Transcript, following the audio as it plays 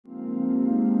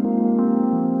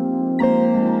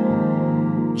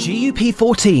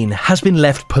GUP-14 has been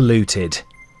left polluted.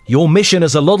 Your mission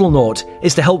as a Loddlenaut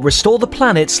is to help restore the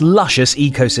planet's luscious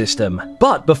ecosystem.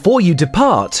 But before you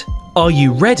depart, are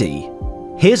you ready?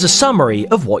 Here's a summary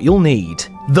of what you'll need.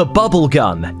 The bubble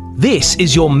gun. This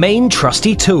is your main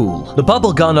trusty tool. The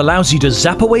bubble gun allows you to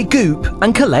zap away goop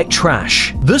and collect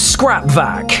trash. The scrap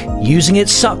vac. Using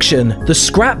its suction, the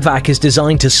scrap vac is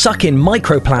designed to suck in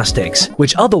microplastics,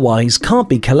 which otherwise can't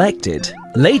be collected.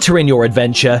 Later in your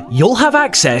adventure, you'll have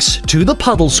access to the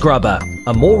puddle scrubber,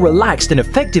 a more relaxed and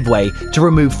effective way to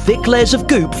remove thick layers of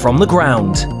goop from the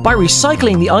ground. By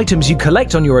recycling the items you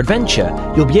collect on your adventure,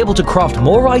 you'll be able to craft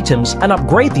more items and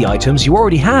upgrade the items you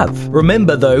already have.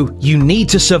 Remember though, you need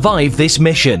to survive this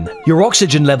mission. Your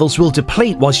oxygen levels will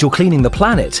deplete whilst you're cleaning the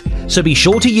planet, so be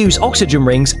sure to use oxygen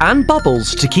rings and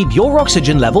bubbles to keep your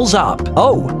oxygen levels up.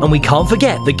 Oh, and we can't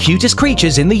forget the cutest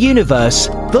creatures in the universe,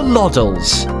 the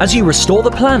Loddles. As you restore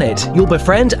the planet, you'll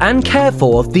befriend and care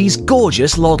for these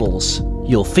gorgeous Loddles.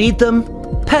 You'll feed them,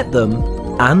 pet them,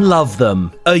 and love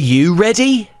them. Are you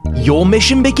ready? Your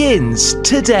mission begins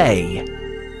today.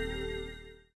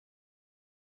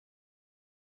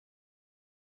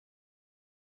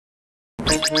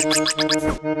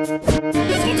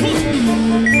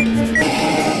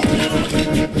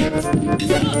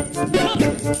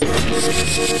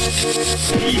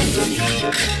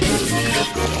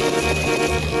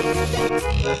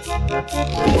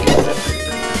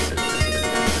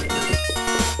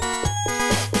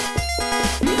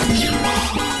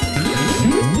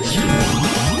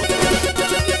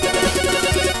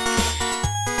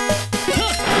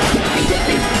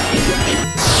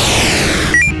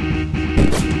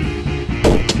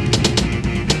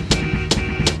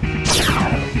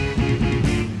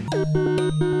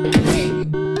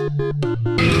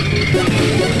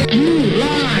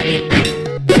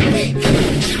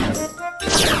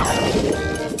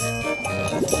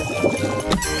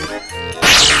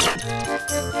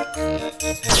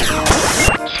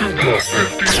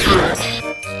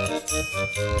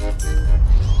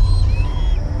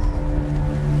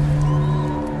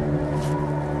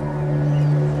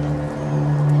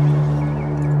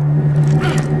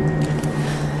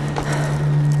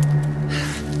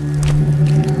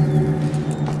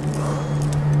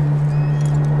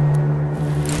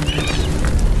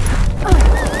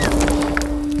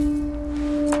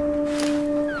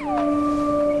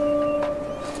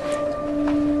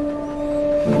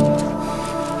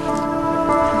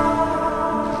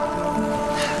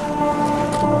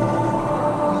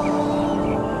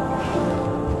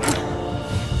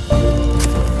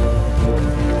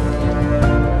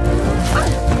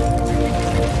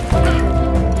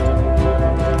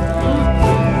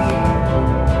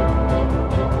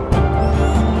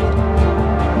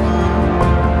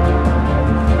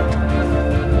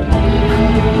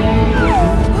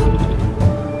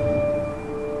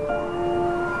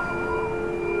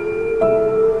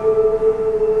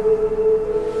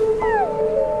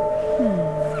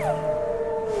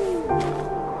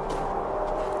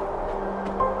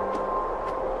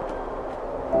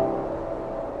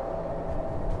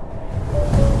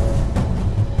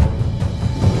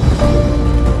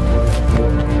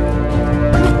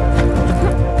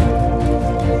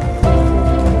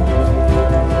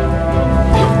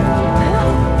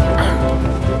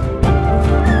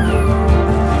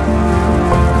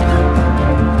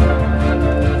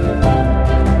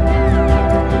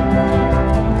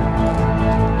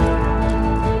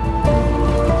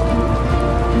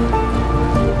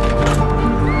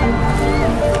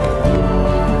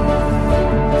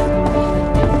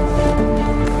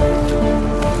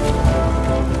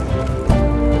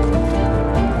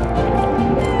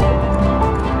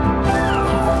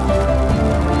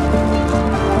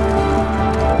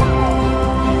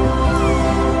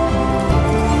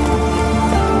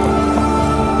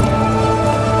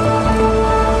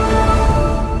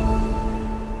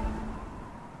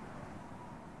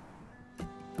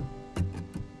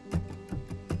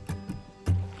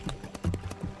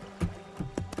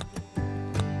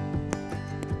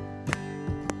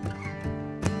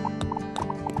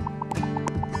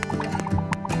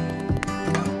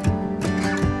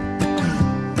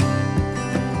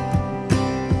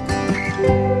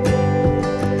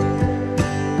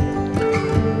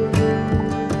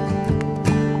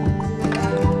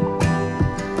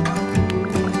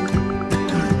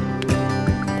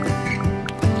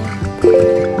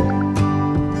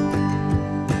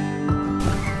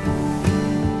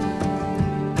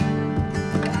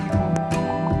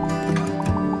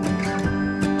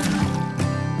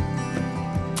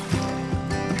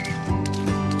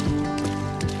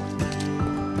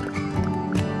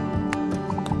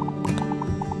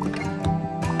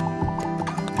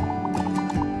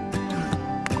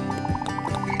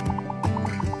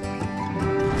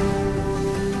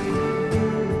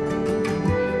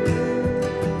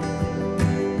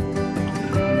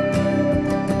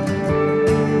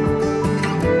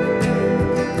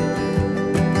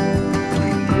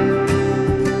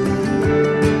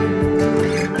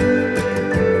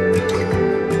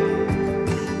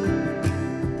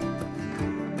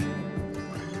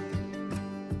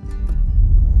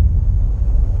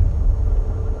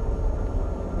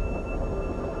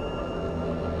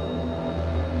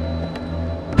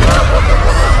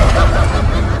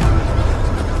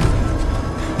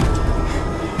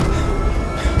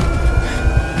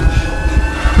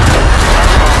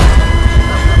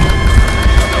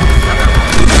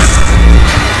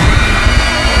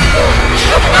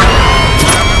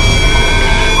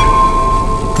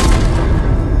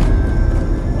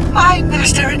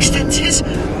 Master extends his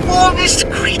warmest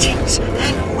greetings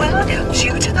and welcomes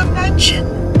you to the mansion.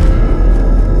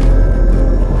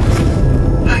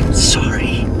 I'm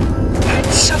sorry. I'm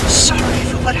so sorry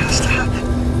for what has to happen.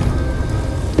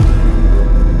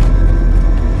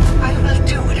 I will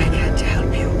do what I can to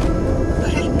help you,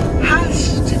 but it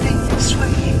has to be this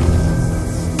way.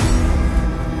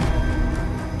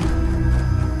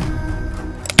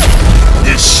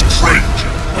 This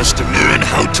stranger has to learn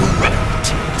how to write.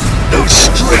 No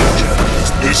stranger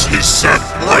is this his sad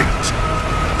plight.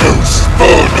 No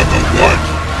spawn of the one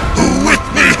who with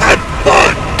me had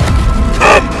fun.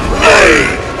 Come play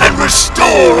and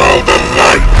restore all the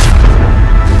light.